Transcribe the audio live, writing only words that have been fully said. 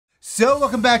So,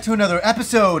 welcome back to another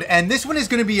episode, and this one is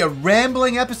going to be a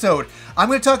rambling episode. I'm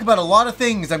going to talk about a lot of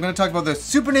things. I'm going to talk about the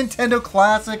Super Nintendo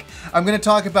Classic, I'm going to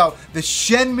talk about the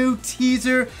Shenmue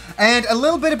teaser, and a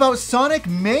little bit about Sonic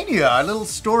Mania, a little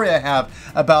story I have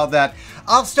about that.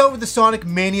 I'll start with the Sonic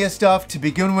Mania stuff to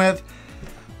begin with.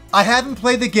 I haven't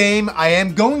played the game. I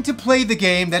am going to play the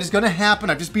game. That is going to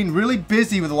happen. I've just been really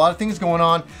busy with a lot of things going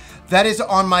on. That is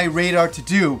on my radar to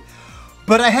do.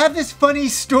 But I have this funny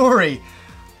story.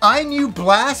 I knew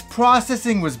blast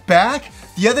processing was back.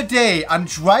 The other day, I'm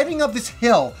driving up this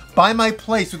hill by my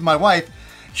place with my wife.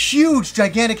 Huge,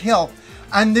 gigantic hill.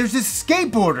 And there's this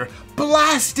skateboarder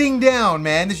blasting down,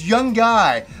 man. This young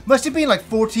guy. Must have been like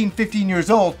 14, 15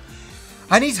 years old.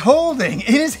 And he's holding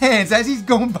in his hands, as he's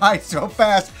going by so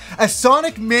fast, a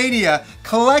Sonic Mania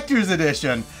Collector's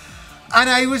Edition.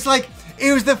 And I was like,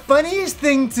 it was the funniest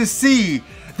thing to see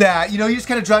that, you know, you're just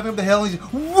kind of driving up the hill and he's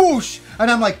whoosh.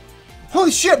 And I'm like, holy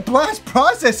shit, blast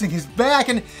processing is back.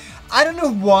 And I don't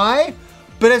know why,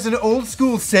 but as an old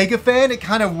school Sega fan, it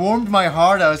kind of warmed my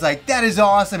heart. I was like, that is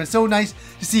awesome. It's so nice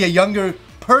to see a younger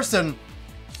person,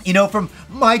 you know, from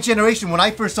my generation. When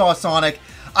I first saw Sonic,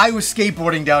 I was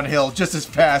skateboarding downhill just as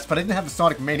fast, but I didn't have the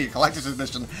Sonic Mania Collector's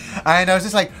Edition. And I was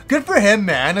just like, good for him,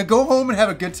 man. Go home and have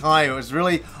a good time. It was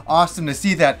really awesome to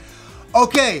see that.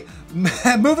 Okay,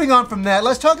 moving on from that,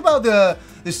 let's talk about the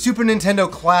Super Nintendo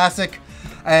Classic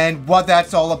and what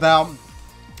that's all about.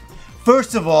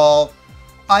 First of all,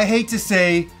 I hate to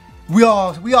say, we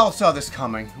all saw this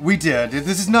coming. We did.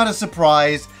 This is not a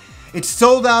surprise. It's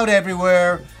sold out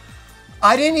everywhere.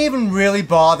 I didn't even really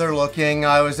bother looking.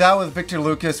 I was out with Victor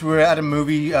Lucas. We were at a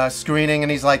movie screening, and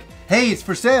he's like, hey, it's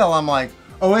for sale. I'm like,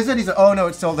 oh, is it? He's like, oh, no,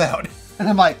 it's sold out. And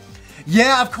I'm like,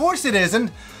 yeah, of course it isn't.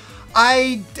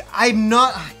 I'm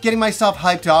not getting myself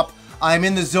hyped up. I'm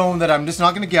in the zone that I'm just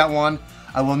not going to get one.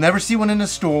 I will never see one in a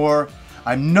store.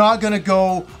 I'm not going to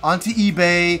go onto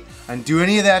eBay and do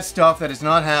any of that stuff. That is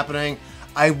not happening.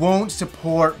 I won't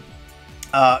support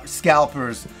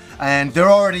scalpers. And they're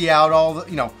already out all the,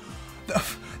 you know,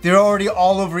 they're already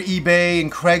all over eBay and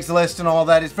Craigslist and all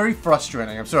that. It's very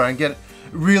frustrating. I'm sorry, I get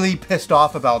really pissed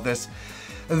off about this.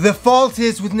 The fault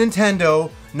is with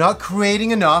Nintendo not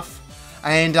creating enough.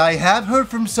 And I have heard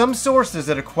from some sources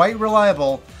that are quite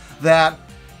reliable that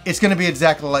it's going to be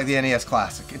exactly like the NES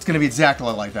Classic. It's going to be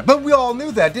exactly like that. But we all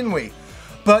knew that, didn't we?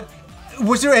 But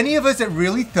was there any of us that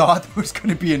really thought there was going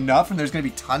to be enough and there's going to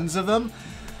be tons of them?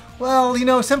 Well, you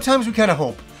know, sometimes we kind of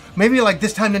hope. Maybe like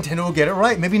this time Nintendo will get it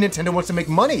right. Maybe Nintendo wants to make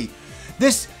money.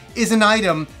 This is an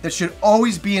item that should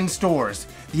always be in stores.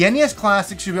 The NES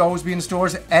Classic should always be in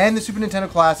stores, and the Super Nintendo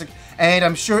Classic, and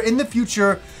I'm sure in the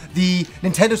future, the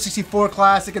Nintendo 64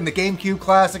 Classic and the GameCube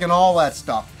Classic and all that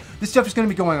stuff. This stuff is going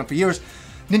to be going on for years.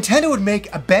 Nintendo would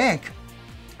make a bank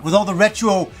with all the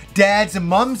retro dads and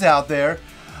mums out there,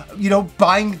 you know,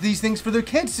 buying these things for their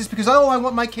kids just because, oh, I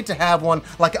want my kid to have one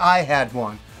like I had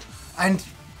one. And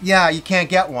yeah, you can't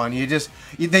get one.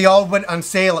 They all went on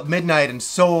sale at midnight and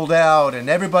sold out, and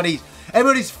everybody's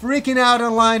freaking out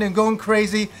online and going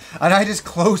crazy. And I just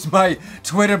closed my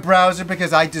Twitter browser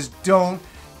because I just don't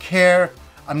care.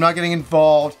 I'm not getting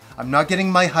involved. I'm not getting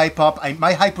my hype up.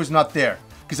 My hype was not there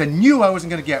because I knew I wasn't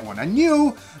going to get one. I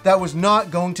knew that was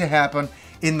not going to happen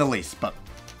in the least. But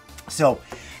so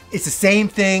it's the same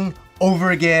thing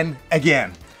over again.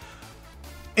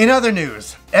 In other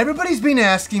news, everybody's been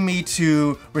asking me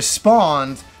to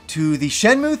respond to the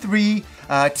Shenmue 3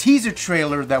 teaser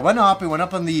trailer that went up. It went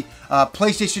up on the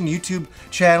PlayStation YouTube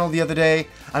channel the other day,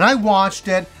 and I watched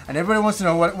it, and everybody wants to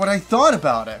know what I thought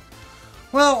about it.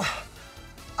 Well,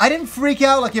 I didn't freak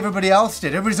out like everybody else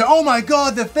did. Everybody said, oh my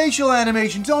god, the facial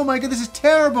animations, oh my god, this is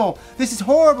terrible, this is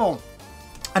horrible.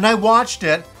 And I watched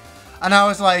it, and I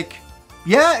was like,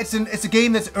 yeah, it's a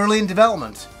game that's early in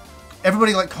development.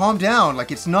 Everybody, like, calm down.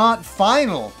 Like, it's not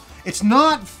final. It's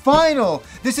not final.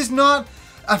 This is not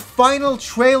a final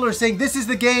trailer saying this is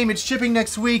the game, it's shipping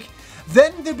next week.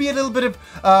 Then there'd be a little bit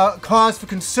of cause for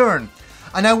concern.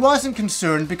 And I wasn't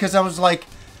concerned because I was like,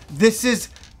 this is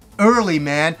early,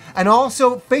 man. And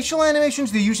also, facial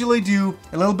animations, they usually do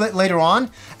a little bit later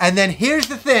on. And then here's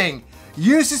the thing.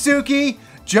 Yu Suzuki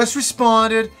just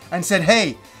responded and said,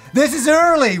 hey, this is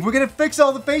early. We're going to fix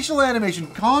all the facial animation.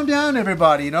 Calm down,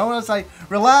 everybody. You know, I was like,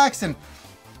 relax. And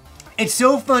it's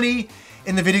so funny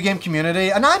in the video game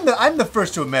community. And I'm the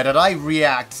first to admit it. I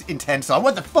react intensely.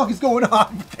 What the fuck is going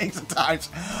on with things at times?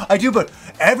 I do, but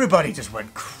everybody just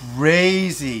went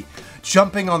crazy,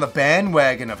 jumping on the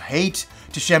bandwagon of hate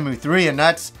to Shenmue 3. And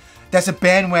that's a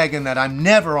bandwagon that I'm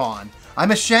never on.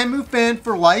 I'm a Shenmue fan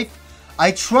for life.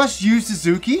 I trust Yu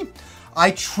Suzuki.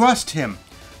 I trust him.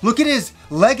 Look at his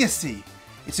legacy.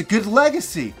 It's a good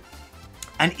legacy.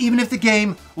 And even if the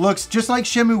game looks just like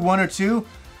Shenmue 1 or 2,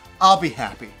 I'll be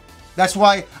happy. That's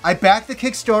why I backed the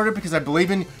Kickstarter, because I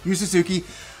believe in Yu Suzuki.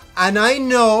 And I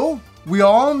know, we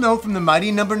all know from the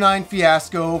Mighty No. 9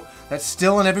 fiasco, that's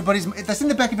still in everybody's, that's in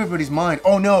the back of everybody's mind.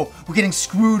 Oh no, we're getting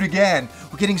screwed again.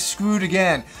 We're getting screwed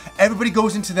again. Everybody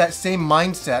goes into that same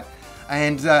mindset.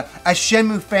 And as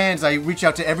Shenmue fans, I reach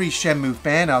out to every Shenmue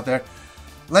fan out there.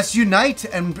 Let's unite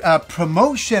and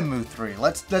promote Shenmue 3.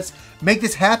 Let's make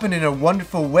this happen in a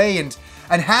wonderful way and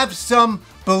have some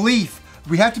belief.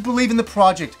 We have to believe in the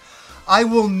project. I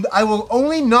will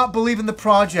only not believe in the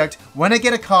project when I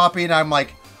get a copy and I'm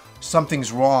like,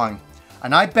 something's wrong.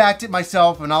 And I backed it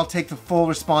myself, and I'll take the full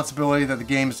responsibility that the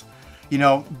game's, you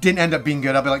know, didn't end up being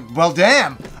good. I'll be like, well,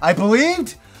 damn, I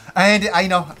believed, and I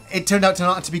know it turned out to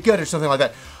not to be good or something like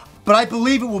that. But I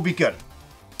believe it will be good.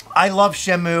 I love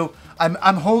Shenmue.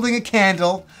 I'm holding a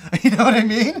candle. You know what I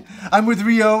mean? I'm with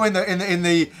Ryo in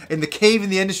the cave in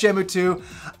the end of Shenmue 2.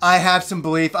 I have some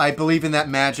belief. I believe in that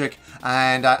magic,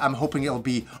 and I'm hoping it'll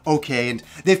be okay. And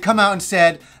they've come out and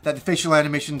said that the facial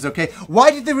animation's okay.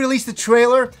 Why did they release the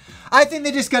trailer? I think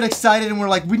they just got excited and were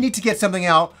like, we need to get something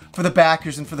out for the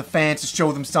backers and for the fans to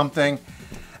show them something.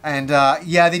 And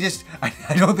yeah, they just, I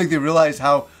don't think they realize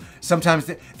how sometimes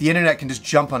the internet can just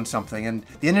jump on something, and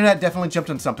the internet definitely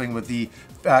jumped on something with the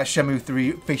Shenmue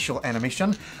 3 facial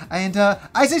animation. And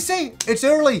as I say, it's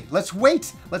early. Let's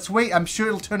wait. Let's wait. I'm sure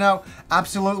it'll turn out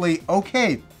absolutely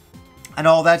okay and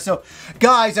all that. So,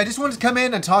 guys, I just wanted to come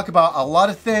in and talk about a lot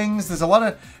of things. There's a lot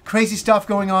of crazy stuff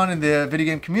going on in the video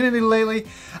game community lately.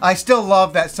 I still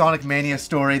love that Sonic Mania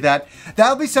story.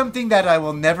 That'll be something that I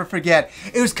will never forget.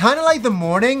 It was kind of like the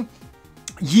morning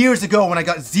years ago when I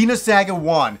got Xenosaga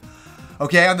 1.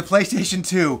 Okay, on the PlayStation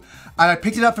 2, and I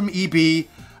picked it up from EB,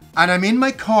 and I'm in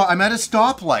my car, I'm at a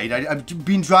stoplight, I've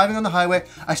been driving on the highway,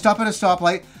 I stop at a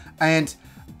stoplight, and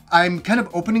I'm kind of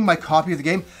opening my copy of the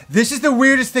game. This is the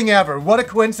weirdest thing ever, what a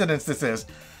coincidence this is.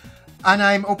 And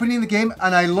I'm opening the game,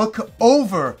 and I look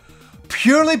over,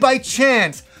 purely by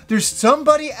chance, there's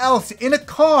somebody else in a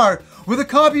car with a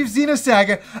copy of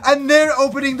Xenosaga, and they're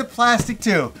opening the plastic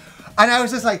too. And I was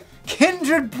just like,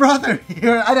 kindred brother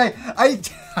here, and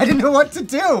I didn't know what to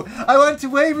do. I wanted to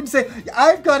wave and say,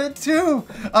 I've got it too.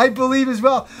 I believe as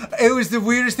well. It was the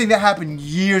weirdest thing that happened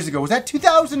years ago. Was that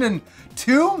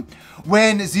 2002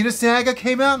 when Xenosaga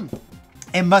came out?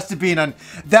 It must have been. And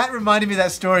that reminded me of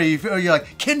that story. You're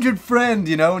like, kindred friend,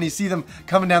 you know, and you see them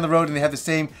coming down the road and they have the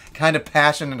same kind of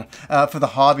passion for the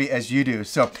hobby as you do.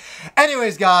 So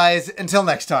anyways, guys, until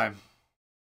next time.